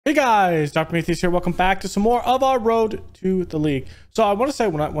Hey guys, Dr. Matheus here. Welcome back to some more of our road to the league. So I want to say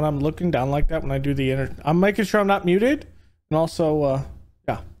when I'm looking down like that, when I do the I'm making sure I'm not muted, and also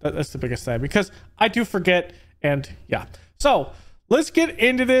yeah, that's the biggest thing because I do forget. And yeah, so let's get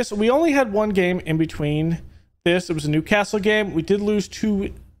into this. We only had one game in between this. It was a Newcastle game. We did lose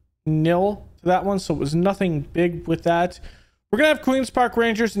 2-0 to that one, so it was nothing big with that. We're gonna have Queens Park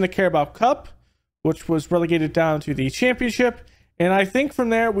Rangers in the Carabao Cup, which was relegated down to the championship. And I think from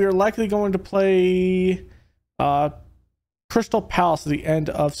there, we are likely going to play Crystal Palace at the end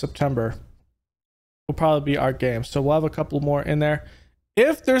of September. Will probably be our game. So we'll have a couple more in there.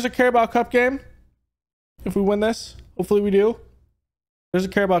 If there's a Carabao Cup game, if we win this, hopefully we do. There's a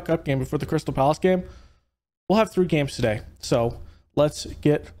Carabao Cup game before the Crystal Palace game. We'll have 3 games today. So let's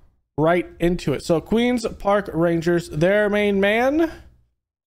get right into it. So Queens Park Rangers, their main man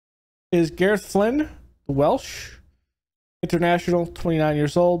is Gareth Flynn, the Welsh. International, 29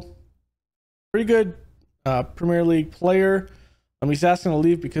 years old. Pretty good Premier League player. He's asking to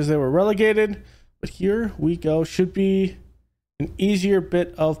leave because they were relegated. But here we go. Should be an easier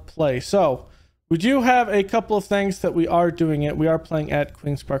bit of play. So we do have a couple of things that we are doing it. We are playing at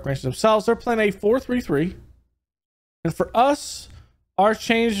Queens Park Rangers themselves. They're playing a 4-3-3. And for us, our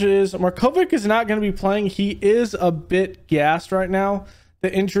change is Markovic is not going to be playing. He is a bit gassed right now.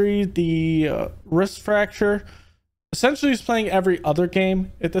 The injury, the wrist fracture. Essentially, he's playing every other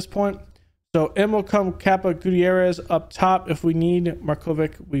game at this point. So in will come Kappa Gutierrez up top. If we need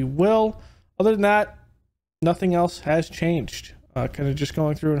Markovic, we will. Other than that, nothing else has changed. Kind of just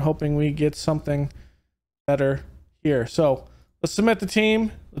going through and hoping we get something better here. So let's submit the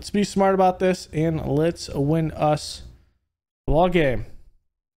team. Let's be smart about this. And let's win us the ball game.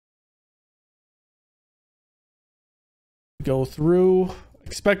 Go through.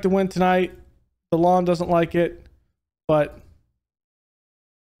 Expect to win tonight. The lawn doesn't like it. But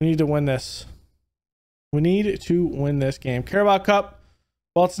we need to win this. We need to win this game. Carabao Cup.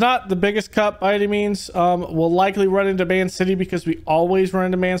 Well, it's not the biggest cup by any means. We'll likely run into Man City because we always run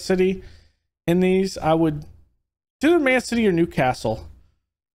into Man City in these. I would either Man City or Newcastle,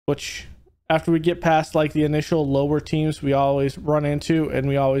 which after we get past like the initial lower teams, we always run into and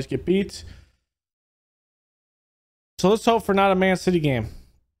we always get beat. So let's hope for not a Man City game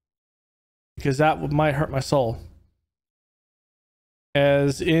because that might hurt my soul.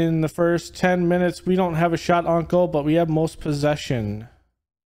 As in the first 10 minutes, we don't have a shot on goal, but we have most possession.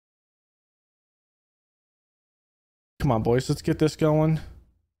 Come on, boys. Let's get this going.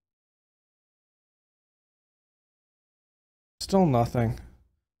 Still nothing.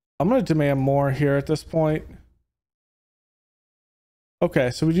 I'm going to demand more here at this point. Okay,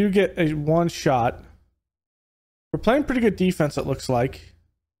 so we do get a 1 shot. We're playing pretty good defense, it looks like.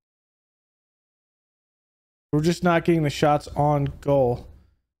 We're just not getting the shots on goal.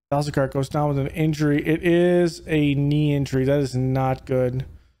 Dalzikart goes down with an injury. It is a knee injury. That is not good.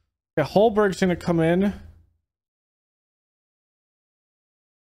 Yeah, Holberg's going to come in.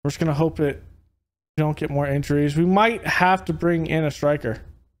 We're just going to hope that we don't get more injuries. We might have to bring in a striker.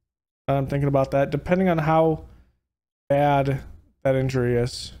 I'm thinking about that, depending on how bad that injury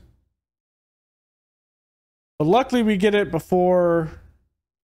is. But luckily, we get it before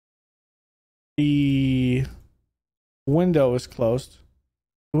the window is closed.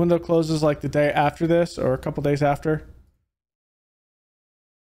 The window closes like the day after this or a couple days after.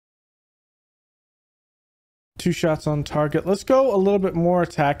 2 shots on target. Let's go a little bit more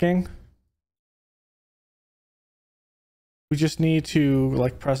attacking. We just need to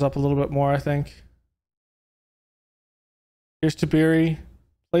like press up a little bit more, I think. Here's Tabiri.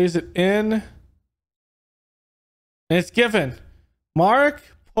 Plays it in. And it's given. Mark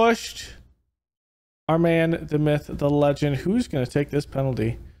pushed our man, the myth, the legend. Who's going to take this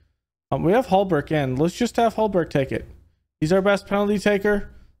penalty? We have Holberg in. Let's just have Holberg take it. He's our best penalty taker.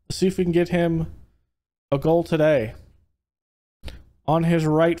 Let's see if we can get him a goal today. On his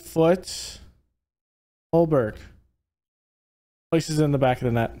right foot, Holberg places it in the back of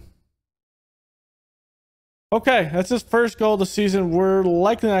the net. Okay, that's his first goal of the season. We're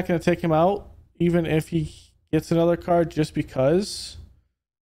likely not going to take him out, even if he gets another card just because.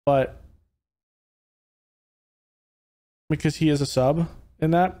 But because he is a sub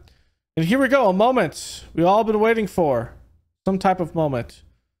in that. And here we go, a moment we all been waiting for. Some type of moment.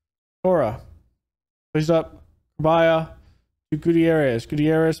 Tora plays up Cabaya to Gutierrez.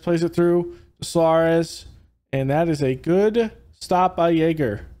 Gutierrez plays it through to Suarez. And that is a good stop by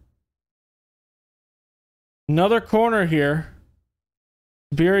Jaeger. Another corner here.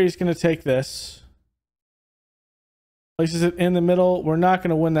 Beery's going to take this. Places it in the middle. We're not going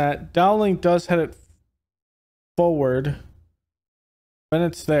to win that. Dowling does head it forward.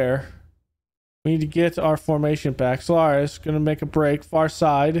 Bennett's there. We need to get our formation back. Suarez going to make a break. Far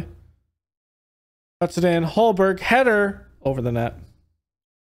side. Cuts it in. Holberg. Header. Over the net.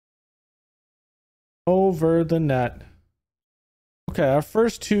 Over the net. Okay, our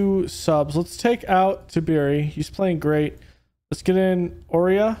first two subs. Let's take out Tiberi. He's playing great. Let's get in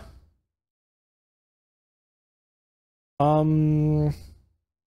Oria.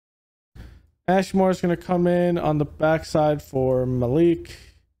 Ashmore's going to come in on the backside for Malik.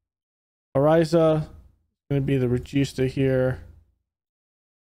 Ariza going to be the Regista here.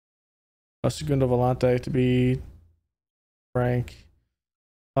 Segundo Volante to be Frank.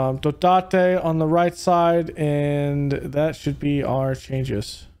 Dodate on the right side, and that should be our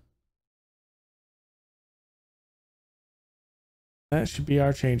changes. That should be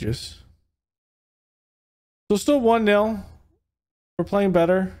our changes. So still 1-0. We're playing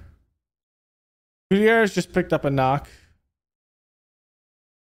better. Gutierrez just picked up a knock.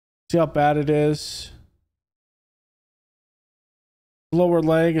 See how bad it is. Lower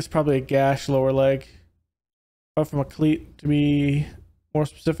leg is probably a gash lower leg. Or from a cleat to be more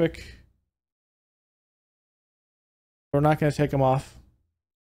specific. We're not going to take him off.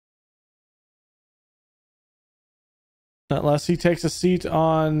 Unless he takes a seat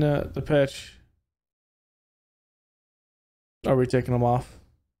on the pitch. Are we taking him off?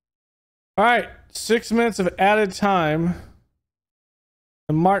 All right. 6 minutes of added time.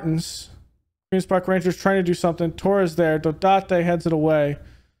 And Martins. Queens Park Rangers trying to do something. Torres there. Dodate heads it away.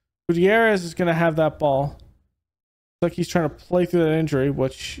 Gutierrez is going to have that ball. Looks like he's trying to play through that injury,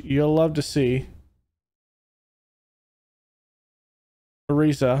 which you'll love to see.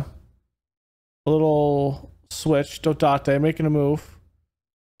 Ariza. A little switch. Dodate making a move.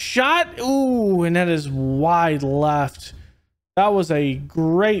 Shot. Ooh, and that is wide left. That was a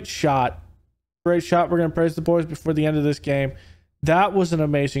great shot. Great shot. We're going to praise the boys before the end of this game. That was an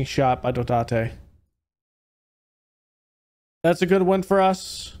amazing shot by Dodate. That's a good win for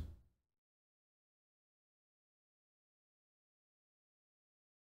us.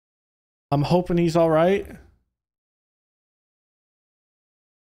 I'm hoping he's all right.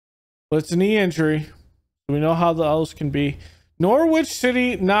 But it's a knee injury. We know how the others can be. Norwich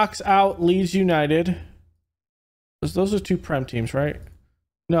City knocks out Leeds United. Those are two Prem teams, right?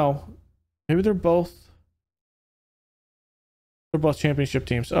 No. Maybe they're both championship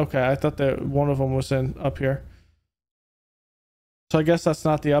teams. Okay, I thought that one of them was in up here. So I guess that's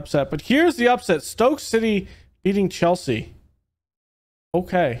not the upset. But here's the upset. Stoke City beating Chelsea.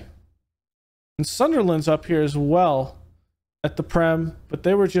 Okay. And Sunderland's up here as well at the Prem, but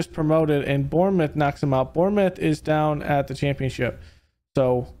they were just promoted and Bournemouth knocks them out. Bournemouth is down at the championship.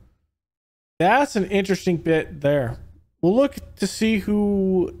 So that's an interesting bit there. We'll look to see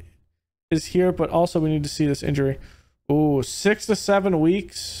who is here, but also we need to see this injury. Ooh, 6 to 7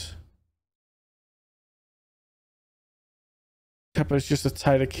 weeks. Kepa's just a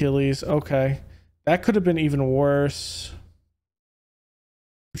tight Achilles. Okay. That could have been even worse.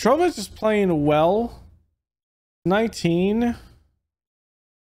 Petrovic is playing well. 19. I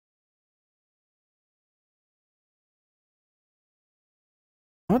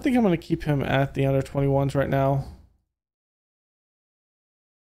don't think I'm going to keep him at the under 21s right now.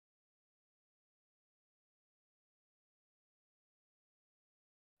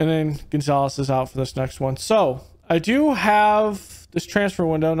 And then Gonzalez is out for this next one. So I do have this transfer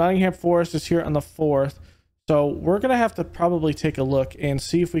window. Nottingham Forest is here on the 4th. So we're going to have to probably take a look and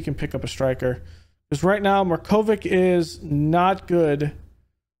see if we can pick up a striker. Because right now, Markovic is not good.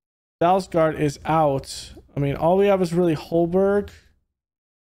 Dalsgaard is out. I mean, all we have is really Holberg.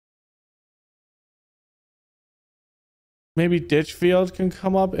 Maybe Ditchfield can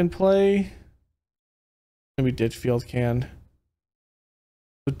come up and play. Maybe Ditchfield can.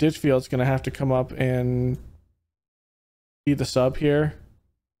 So Ditchfield's going to have to come up and be the sub here.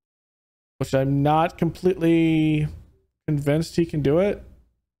 Which I'm not completely convinced he can do it.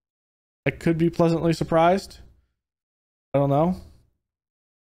 I could be pleasantly surprised. I don't know.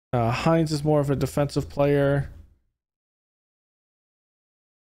 Hines is more of a defensive player.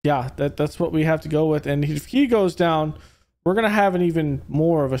 Yeah, that's what we have to go with. And if he goes down, we're going to have an even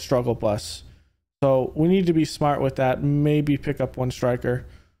more of a struggle bus. So we need to be smart with that. Maybe pick up one striker.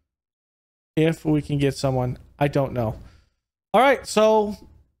 If we can get someone. I don't know. All right, so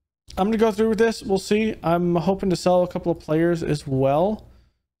I'm going to go through with this. We'll see. I'm hoping to sell a couple of players as well.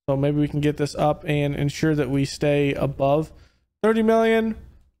 So maybe we can get this up and ensure that we stay above 30 million.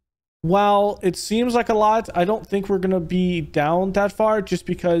 While it seems like a lot, I don't think we're going to be down that far, just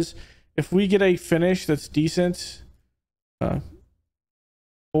because if we get a finish that's decent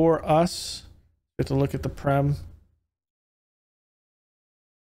for us, we have to look at the Prem.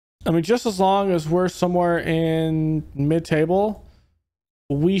 I mean, just as long as we're somewhere in mid-table,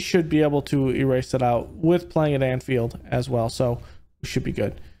 we should be able to erase it out with playing at Anfield as well. So we should be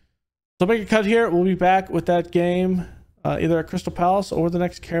good. So make a cut here. We'll be back with that game either at Crystal Palace or the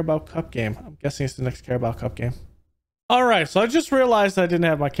next Carabao Cup game. I'm guessing it's the next Carabao Cup game. All right, so I just realized I didn't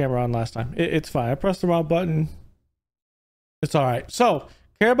have my camera on last time. It's fine. I pressed the wrong button. It's all right. So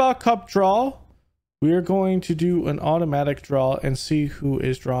Carabao Cup draw. We are going to do an automatic draw and see who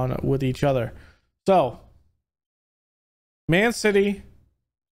is drawn with each other. So Man City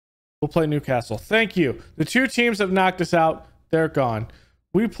will play Newcastle. Thank you. The two teams have knocked us out. They're gone.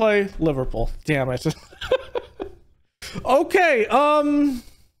 We play Liverpool. Damn it. Okay. Well,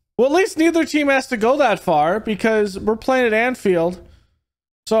 at least neither team has to go that far because we're playing at Anfield.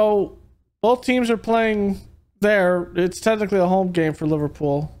 So both teams are playing there. It's technically a home game for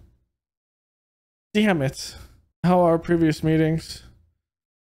Liverpool. Damn it. How are our previous meetings?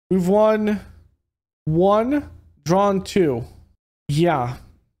 We've won 1, drawn 2. Yeah.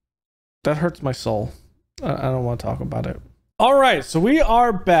 That hurts my soul. I don't want to talk about it. All right, so we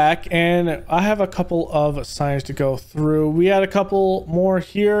are back, and I have a couple of signs to go through. We had a couple more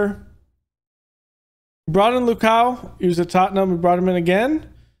here. We brought in Lukaku. He was at Tottenham. We brought him in again.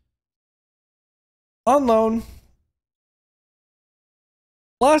 On loan.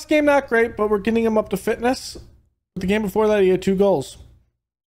 Last game, not great, but we're getting him up to fitness. The game before that, he had 2 goals.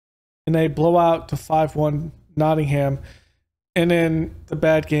 In a blowout to 5-1 Nottingham. And in the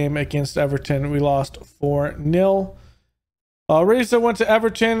bad game against Everton, we lost 4-0. Reza went to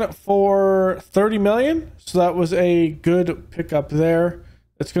Everton for 30 million. So that was a good pickup there.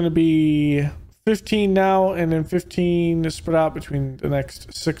 It's going to be 15 now and then 15 spread out between the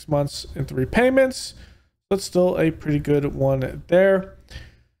next 6 months in 3 payments. But still a pretty good one there.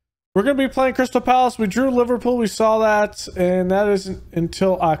 We're going to be playing Crystal Palace. We drew Liverpool. We saw that. And that isn't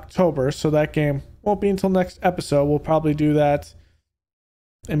until October. So that game won't be until next episode. We'll probably do that.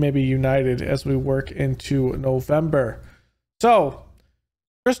 And maybe United as we work into November. So,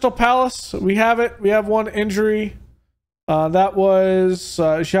 Crystal Palace, we have it. We have one injury. That was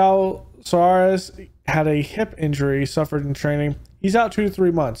João Soares had a hip injury he suffered in training. He's out 2 to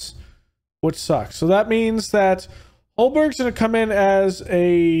 3 months, which sucks. So that means that Holberg's going to come in as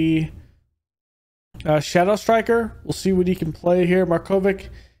a shadow striker. We'll see what he can play here. Markovic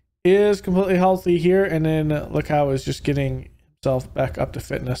is completely healthy here, and then Lukaku is just getting himself back up to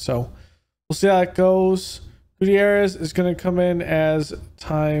fitness. So we'll see how it goes. Gutierrez is going to come in as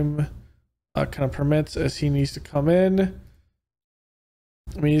time kind of permits, as he needs to come in.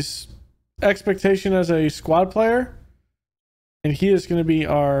 I mean, he's expectation as a squad player, and he is going to be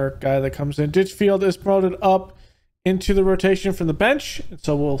our guy that comes in. Ditchfield is promoted up into the rotation from the bench, and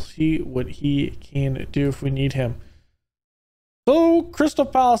so we'll see what he can do if we need him. So Crystal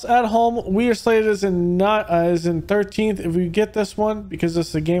Palace at home, we are slated as in 13th. If we get this one, because this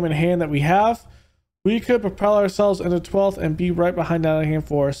is a game in hand that we have, we could propel ourselves into 12th and be right behind Nottingham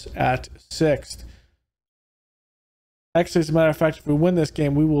Forest at 6th. Actually, as a matter of fact, if we win this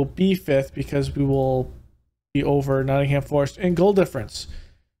game, we will be 5th because we will be over Nottingham Forest in goal difference.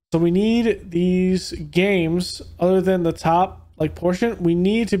 So we need these games, other than the top portion, we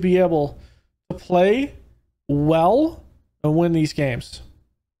need to be able to play well and win these games.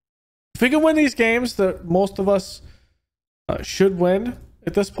 If we can win these games that most of us should win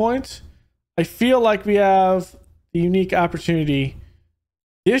at this point, I feel like we have the unique opportunity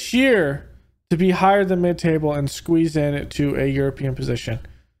this year to be higher than mid-table and squeeze in to a European position.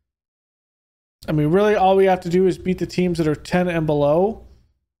 I mean, really all we have to do is beat the teams that are 10 and below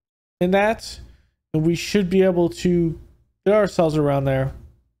in that, and we should be able to get ourselves around there,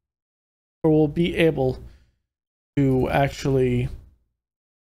 or we'll be able to actually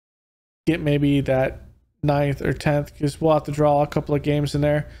get maybe that 9th or 10th, because we'll have to draw a couple of games in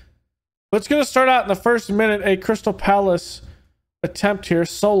there. But it's going to start out in the first minute, a Crystal Palace attempt here.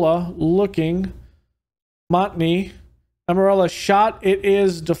 Sola looking. Montney. Amarella shot. It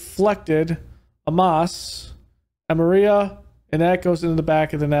is deflected. Amas. Amaria. And that goes into the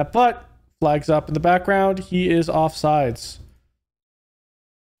back of the net. But flags up in the background. He is offsides.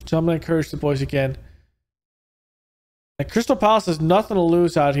 So I'm going to encourage the boys again. And Crystal Palace has nothing to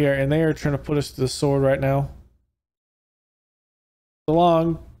lose out here. And they are trying to put us to the sword right now.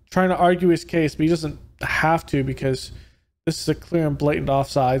 Long. Trying to argue his case, but he doesn't have to because this is a clear and blatant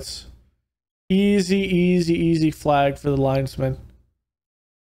offsides. Easy flag for the linesman.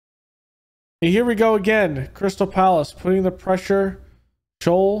 And here we go again. Crystal Palace putting the pressure.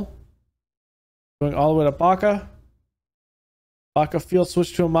 Joel going all the way to Baca. Baca field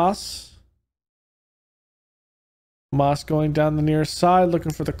switch to Amas. Moss going down the near side,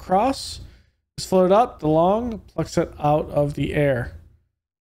 looking for the cross. Just float up, the long, plucks it out of the air.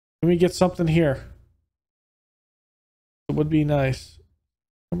 Can we get something here? It would be nice.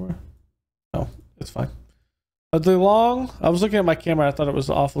 Camera? No, it's fine. The long, I was looking at my camera, I thought it was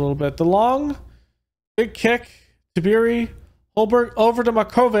off a little bit. The long, big kick, Tiberi, Holberg over to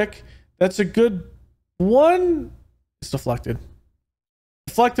Markovic. That's a good one. It's deflected.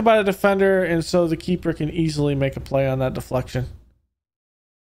 Deflected by the defender, and so the keeper can easily make a play on that deflection.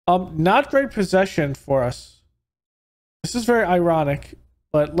 Not great possession for us. This is very ironic,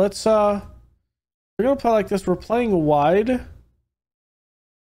 but let's we're gonna play like this. We're playing wide.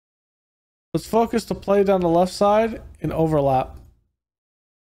 Let's focus the play down the left side and overlap.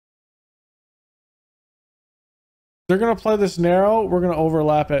 They're gonna play this narrow, we're gonna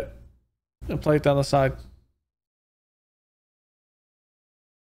overlap it and play it down the side.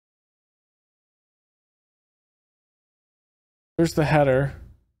 There's the header.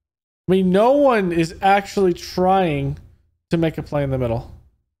 I mean, no one is actually trying to make a play in the middle.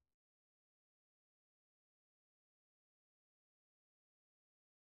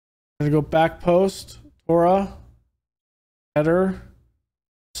 Gonna go back post. Tora. Header.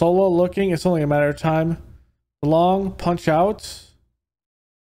 Solo looking. It's only a matter of time. Long punch out.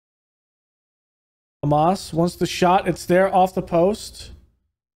 Hamas wants the shot. It's there off the post.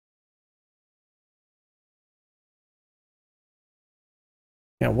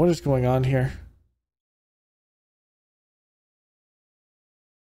 Yeah, what is going on here?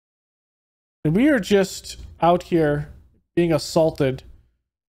 And we are just out here being assaulted.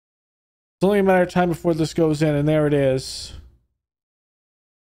 It's only a matter of time before this goes in, and there it is.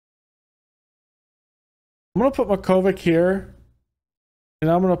 I'm going to put Markovic here,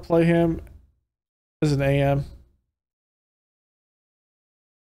 and I'm going to play him as an AM.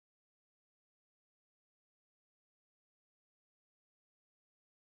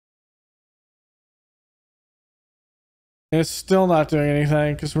 And it's still not doing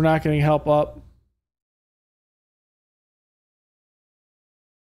anything because we're not getting help up.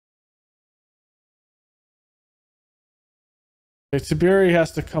 Okay, Tiberi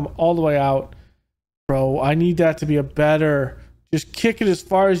has to come all the way out. Bro, I need that to be a better. Just kick it as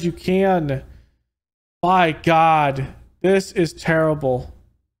far as you can. My God, this is terrible.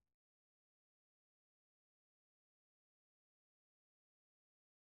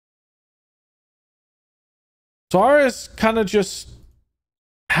 Suarez kind of just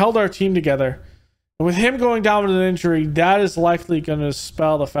held our team together. And with him going down with an injury, that is likely going to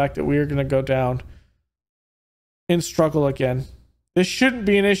spell the fact that we are going to go down and struggle again. This shouldn't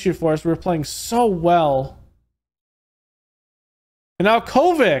be an issue for us. We're playing so well. And now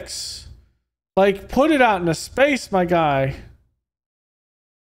Kovacs. Like, put it out into space, my guy.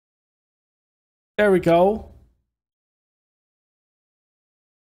 There we go.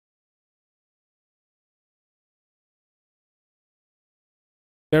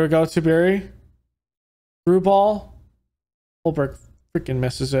 There we go, Tiberi. Through ball. Holberg freaking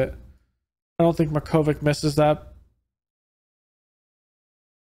misses it. I don't think Markovic misses that.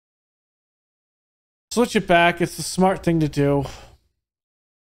 Switch it back. It's the smart thing to do.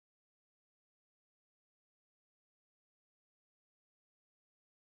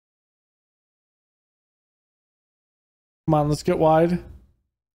 Come on, let's get wide.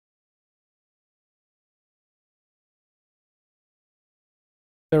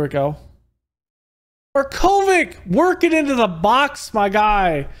 There we go. Markovic! Work it into the box, my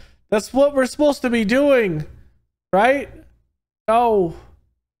guy. That's what we're supposed to be doing. Right? No.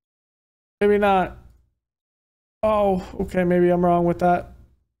 Maybe not. Oh, okay. Maybe I'm wrong with that.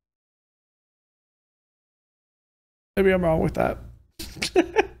 Maybe I'm wrong with that.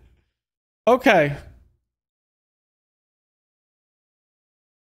 Okay.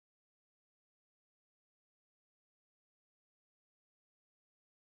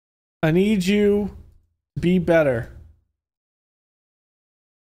 I need you to be better.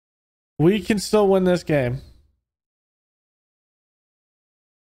 We can still win this game.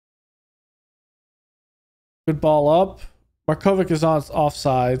 Good ball up. Markovic is on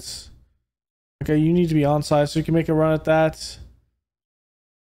offsides. Okay, you need to be onside so you can make a run at that.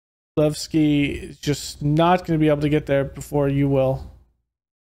 Levski is just not going to be able to get there before you will.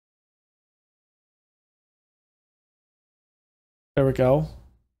 There we go.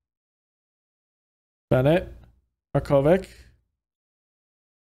 Bennett. Markovic.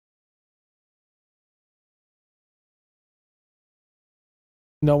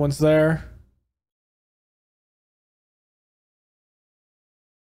 No one's there.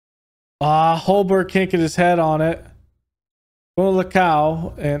 Holberg can't get his head on it. Go to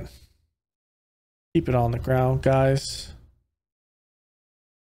Lacau and Keep it on the ground, guys.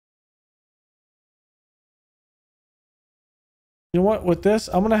 You know what? With this,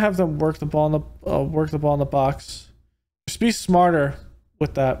 I'm gonna have them work the ball in the box. Just be smarter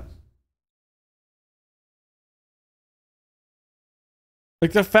with that.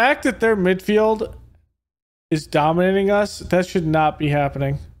 Like the fact that their midfield is dominating us, that should not be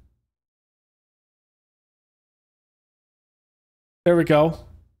happening. There we go.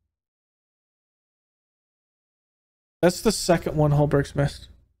 That's the second one Holberg's missed.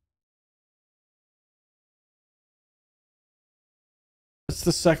 That's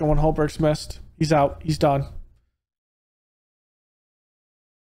the second one Holberg's missed. He's out. He's done.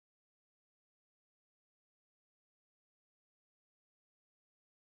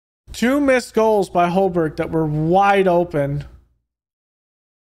 Two missed goals by Holberg that were wide open.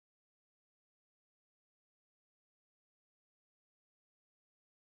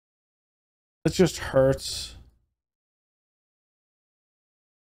 It just hurts.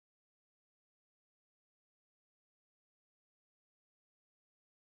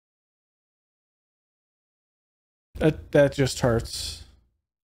 That just hurts.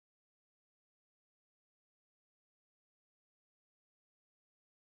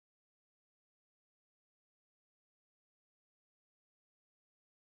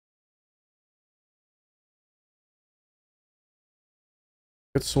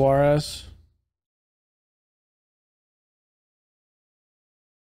 Good Suarez.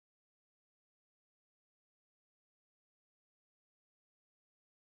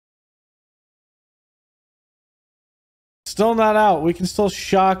 Still not out. We can still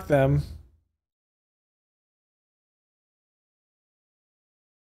shock them.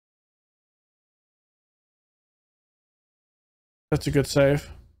 That's a good save.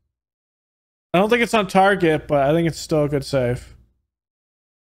 I don't think it's on target, but I think it's still a good save.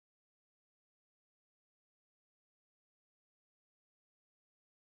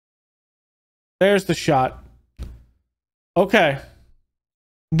 There's the shot. Okay.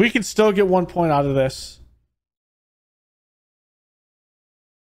 We can still get 1 point out of this.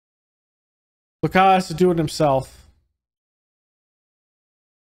 Lukaku has to do it himself.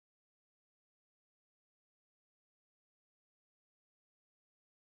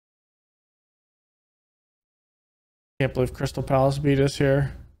 Can't believe Crystal Palace beat us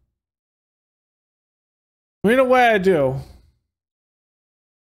here. I mean, in a way I do.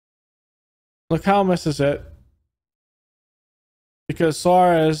 Lukaku misses it. Because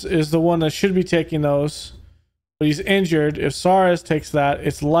Suarez is the one that should be taking those. But he's injured. If Suarez takes that,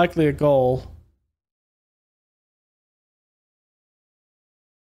 it's likely a goal.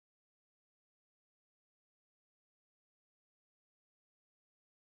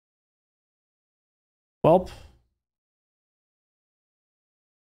 Well,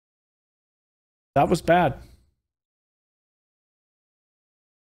 that was bad.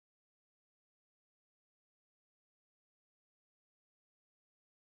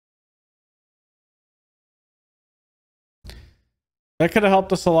 That could have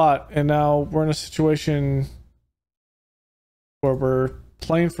helped us a lot, and now we're in a situation where we're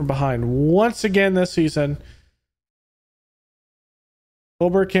playing from behind once again this season.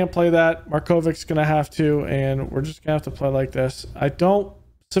 Holberg can't play that. Markovic's going to have to, and we're just going to have to play like this. I don't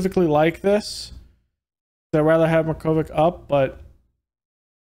specifically like this. I'd rather have Markovic up, but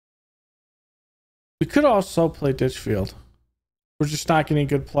we could also play Ditchfield. We're just not getting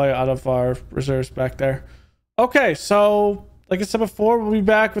good play out of our reserves back there. Okay, so like I said before, we'll be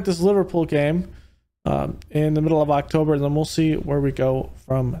back with this Liverpool game in the middle of October, and then we'll see where we go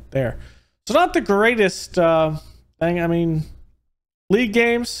from there. So not the greatest thing. I mean, league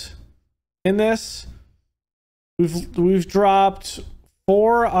games in this, we've dropped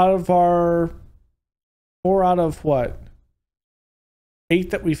 4 out of what? 8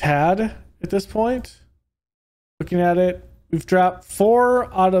 that we've had at this point. Looking at it, we've dropped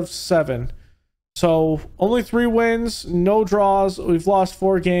 4 out of 7. So only 3 wins, no draws. We've lost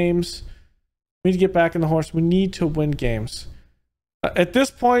 4 games. We need to get back in the horse. We need to win games. At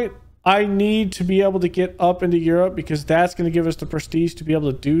this point, I need to be able to get up into Europe because that's going to give us the prestige to be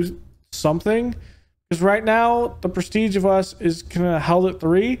able to do something. Because right now, the prestige of us is kind of held at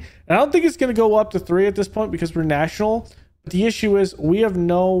 3. And I don't think it's going to go up to 3 at this point because we're national. But the issue is we have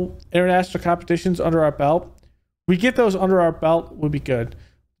no international competitions under our belt. We get those under our belt, would be good.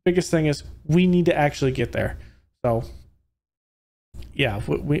 Biggest thing is we need to actually get there. So yeah,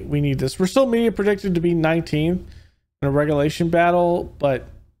 we need this. We're still media predicted to be 19th in a regulation battle, but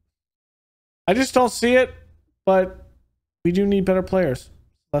I just don't see it. But we do need better players.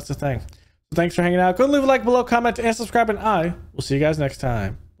 That's the thing. So thanks for hanging out. Go and leave a like below, comment, and subscribe, and I will see you guys next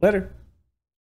time. Later.